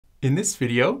In this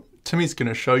video, Timmy's going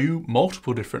to show you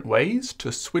multiple different ways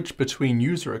to switch between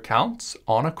user accounts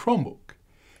on a Chromebook.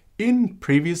 In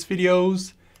previous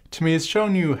videos, Timmy has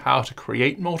shown you how to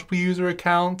create multiple user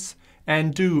accounts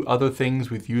and do other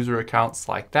things with user accounts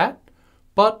like that.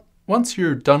 But once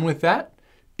you're done with that,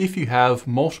 if you have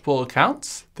multiple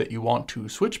accounts that you want to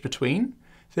switch between,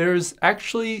 there's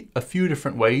actually a few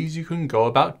different ways you can go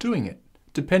about doing it,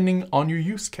 depending on your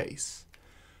use case.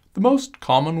 The most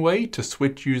common way to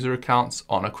switch user accounts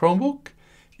on a Chromebook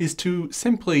is to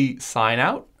simply sign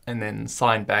out and then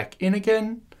sign back in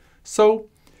again. So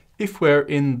if we're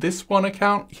in this one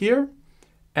account here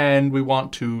and we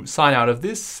want to sign out of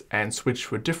this and switch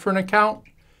to a different account,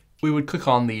 we would click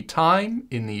on the time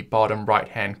in the bottom right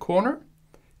hand corner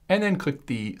and then click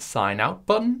the sign out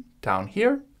button down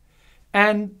here.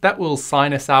 And that will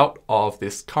sign us out of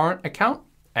this current account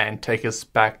and take us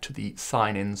back to the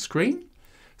sign in screen.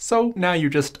 So now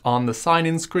you're just on the sign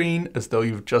in screen as though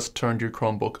you've just turned your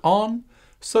Chromebook on.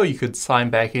 So you could sign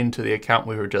back into the account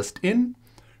we were just in,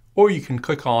 or you can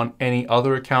click on any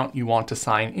other account you want to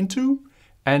sign into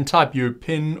and type your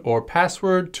PIN or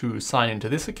password to sign into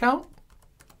this account.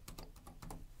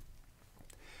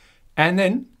 And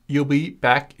then you'll be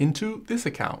back into this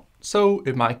account. So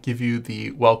it might give you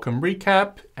the welcome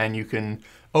recap and you can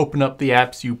open up the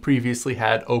apps you previously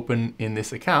had open in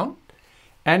this account.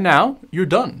 And now you're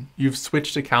done. You've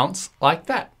switched accounts like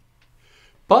that.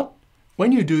 But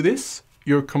when you do this,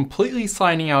 you're completely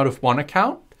signing out of one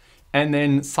account and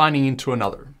then signing into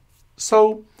another.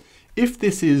 So if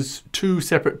this is two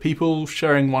separate people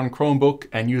sharing one Chromebook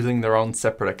and using their own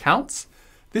separate accounts,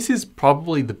 this is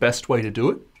probably the best way to do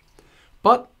it.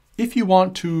 But if you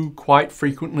want to quite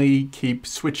frequently keep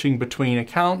switching between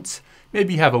accounts,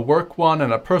 maybe you have a work one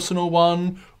and a personal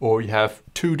one, or you have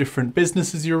two different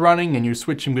businesses you're running and you're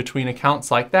switching between accounts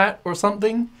like that or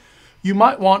something, you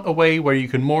might want a way where you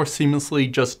can more seamlessly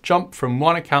just jump from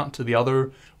one account to the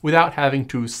other without having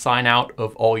to sign out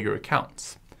of all your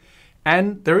accounts.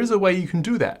 And there is a way you can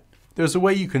do that. There's a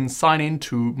way you can sign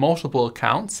into multiple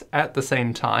accounts at the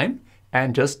same time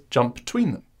and just jump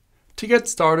between them. To get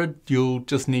started, you'll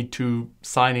just need to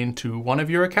sign into one of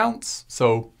your accounts.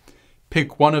 So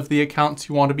pick one of the accounts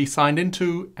you want to be signed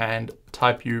into and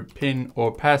type your PIN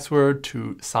or password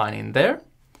to sign in there.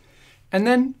 And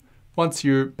then once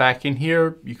you're back in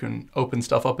here, you can open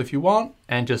stuff up if you want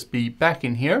and just be back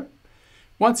in here.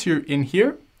 Once you're in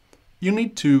here, you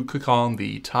need to click on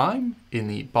the time in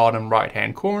the bottom right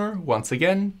hand corner once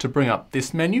again to bring up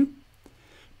this menu.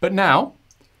 But now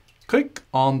click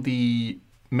on the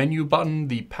menu button,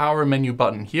 the power menu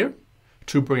button here,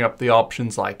 to bring up the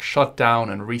options like shutdown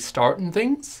and restart and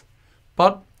things.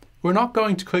 But we're not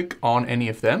going to click on any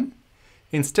of them.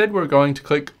 Instead, we're going to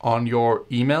click on your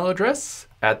email address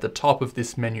at the top of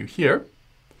this menu here.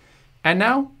 And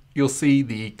now you'll see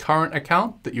the current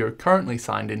account that you're currently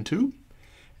signed into.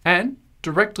 And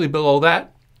directly below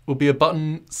that will be a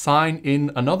button, sign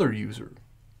in another user.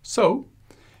 So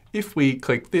if we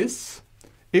click this,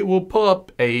 it will pull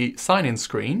up a sign-in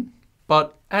screen,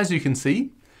 but as you can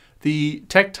see, the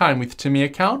Tech Time with Timmy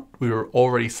account we were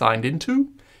already signed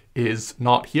into is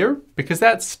not here because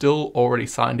that's still already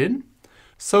signed in.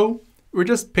 So we're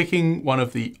just picking one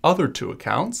of the other two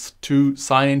accounts to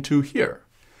sign into here.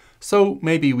 So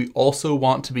maybe we also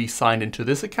want to be signed into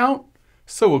this account.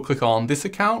 So we'll click on this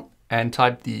account and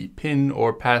type the PIN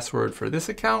or password for this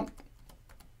account.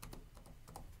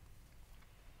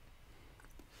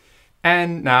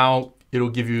 And now it'll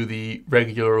give you the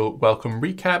regular welcome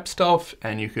recap stuff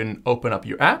and you can open up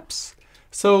your apps.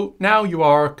 So now you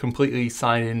are completely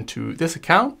signed into this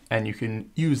account and you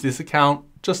can use this account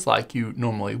just like you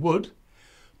normally would,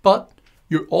 but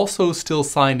you're also still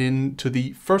signed in to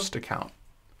the first account.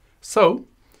 So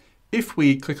if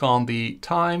we click on the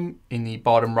time in the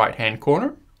bottom right hand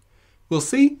corner, we'll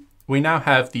see we now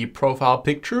have the profile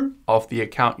picture of the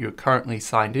account you're currently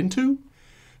signed into.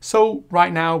 So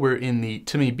right now we're in the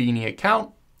Timmy Beanie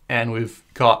account and we've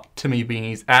got Timmy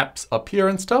Beanie's apps up here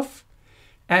and stuff.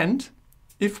 And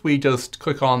if we just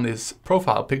click on this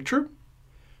profile picture,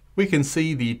 we can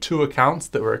see the two accounts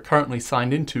that we're currently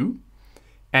signed into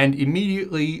and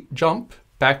immediately jump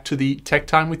back to the Tech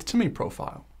Time with Timmy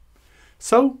profile.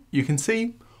 So you can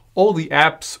see all the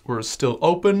apps were still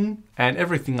open and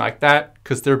everything like that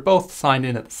because they're both signed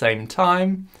in at the same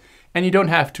time. And you don't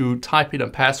have to type in a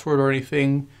password or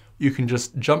anything. You can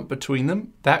just jump between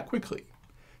them that quickly.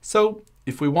 So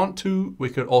if we want to, we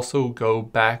could also go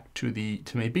back to the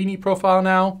Timmy Beanie profile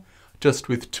now, just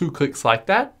with two clicks like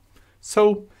that.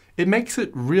 So it makes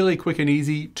it really quick and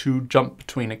easy to jump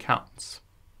between accounts.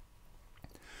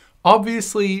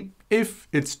 Obviously, if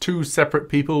it's two separate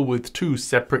people with two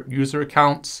separate user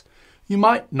accounts, you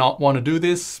might not want to do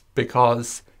this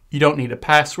because you don't need a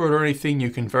password or anything. You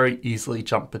can very easily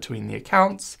jump between the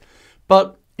accounts.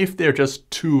 But if they're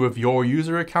just two of your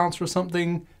user accounts or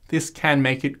something, this can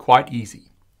make it quite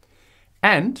easy.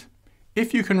 And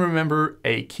if you can remember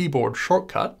a keyboard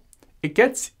shortcut, it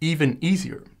gets even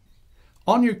easier.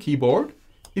 On your keyboard,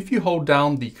 if you hold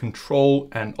down the Control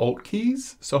and Alt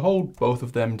keys, so hold both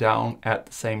of them down at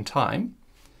the same time,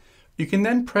 you can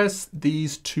then press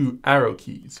these two arrow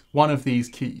keys, one of these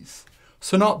keys.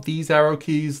 So not these arrow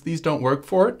keys, these don't work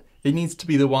for it. It needs to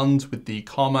be the ones with the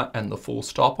comma and the full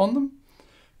stop on them.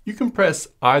 You can press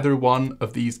either one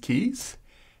of these keys,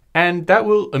 and that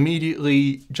will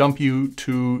immediately jump you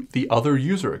to the other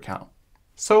user account.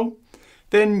 So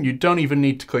then you don't even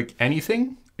need to click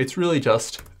anything. It's really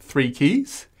just 3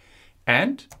 keys,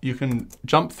 and you can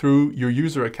jump through your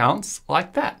user accounts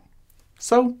like that.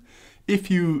 So if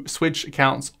you switch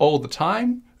accounts all the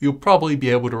time, you'll probably be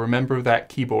able to remember that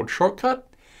keyboard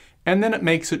shortcut, and then it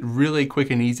makes it really quick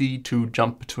and easy to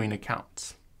jump between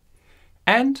accounts.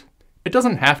 And it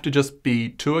doesn't have to just be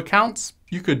 2 accounts.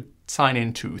 You could sign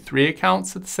into 3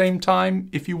 accounts at the same time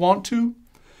if you want to.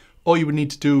 All you would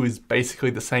need to do is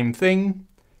basically the same thing.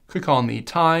 Click on the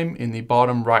time in the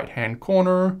bottom right-hand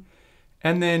corner,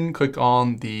 and then click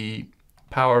on the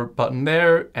power button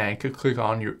there, and click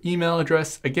on your email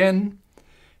address again,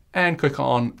 and click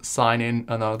on sign in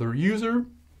another user.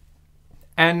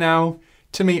 And now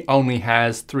Timmy only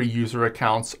has 3 user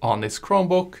accounts on this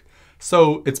Chromebook,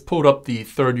 so it's pulled up the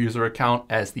 3rd user account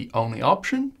as the only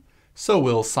option. So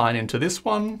we'll sign into this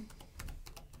one.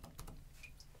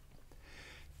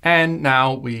 And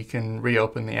now we can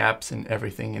reopen the apps and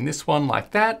everything in this one like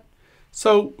that.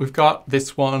 So we've got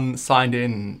this one signed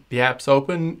in, the app's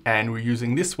open, and we're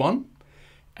using this one.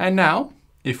 And now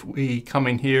if we come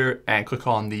in here and click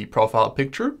on the profile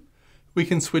picture, we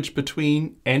can switch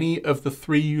between any of the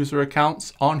 3 user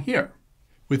accounts on here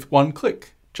with one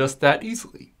click, just that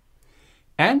easily.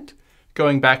 And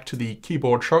going back to the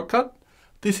keyboard shortcut,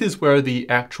 this is where the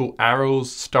actual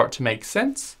arrows start to make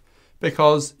sense,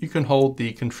 because you can hold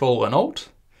the Control and Alt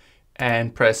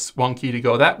and press one key to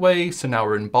go that way. So now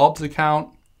we're in Bob's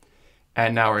account,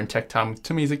 and now we're in Tech Time with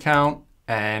Timmy's account,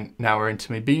 and now we're in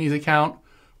Timmy Beanie's account.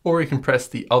 Or you can press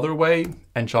the other way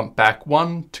and jump back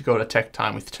 1 to go to Tech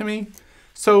Time with Timmy.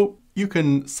 So you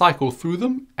can cycle through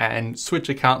them and switch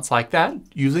accounts like that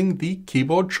using the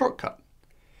keyboard shortcut.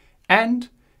 And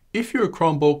if your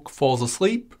Chromebook falls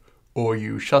asleep or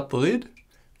you shut the lid,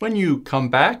 when you come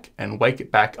back and wake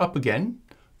it back up again,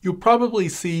 you'll probably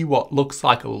see what looks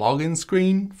like a login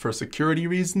screen for security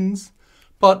reasons.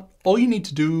 But all you need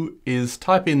to do is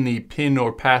type in the PIN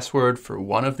or password for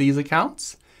one of these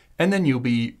accounts, and then you'll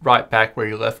be right back where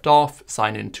you left off,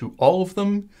 signed into all of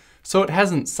them. So it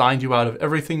hasn't signed you out of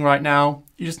everything right now.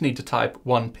 You just need to type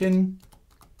one PIN,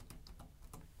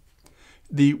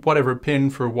 the whatever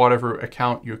PIN for whatever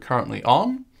account you're currently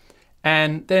on.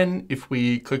 And then if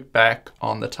we click back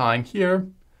on the time here,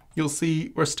 you'll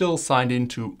see we're still signed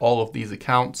into all of these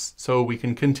accounts. So we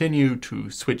can continue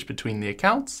to switch between the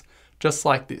accounts just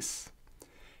like this.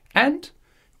 And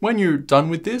when you're done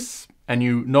with this, and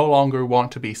you no longer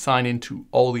want to be signed into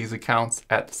all these accounts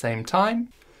at the same time,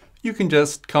 you can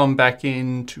just come back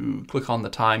in to click on the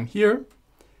time here,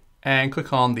 and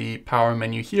click on the power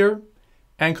menu here,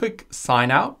 and click sign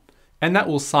out, and that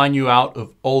will sign you out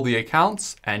of all the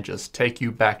accounts and just take you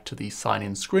back to the sign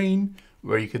in screen,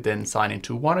 where you could then sign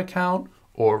into one account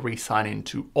or re-sign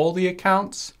into all the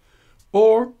accounts.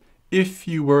 Or if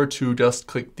you were to just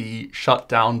click the shut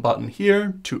down button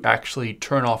here to actually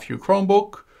turn off your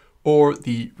Chromebook, or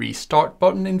the restart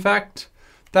button, in fact,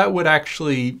 that would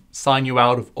actually sign you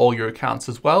out of all your accounts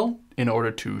as well in order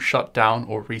to shut down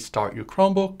or restart your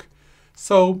Chromebook.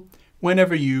 So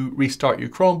whenever you restart your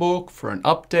Chromebook for an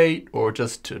update or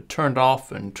just to turn it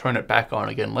off and turn it back on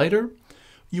again later,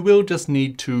 you will just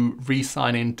need to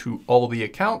re-sign into all the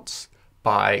accounts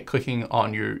by clicking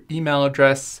on your email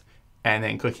address and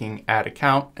then clicking add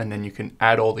account, and then you can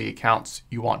add all the accounts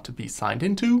you want to be signed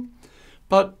into.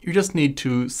 But you just need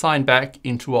to sign back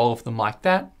into all of them like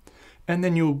that, and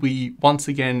then you'll be once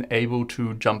again able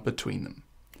to jump between them.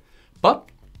 But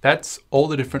that's all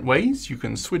the different ways you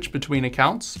can switch between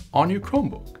accounts on your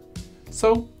Chromebook.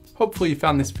 So hopefully you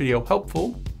found this video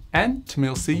helpful, and Timmy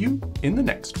will see you in the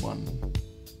next one.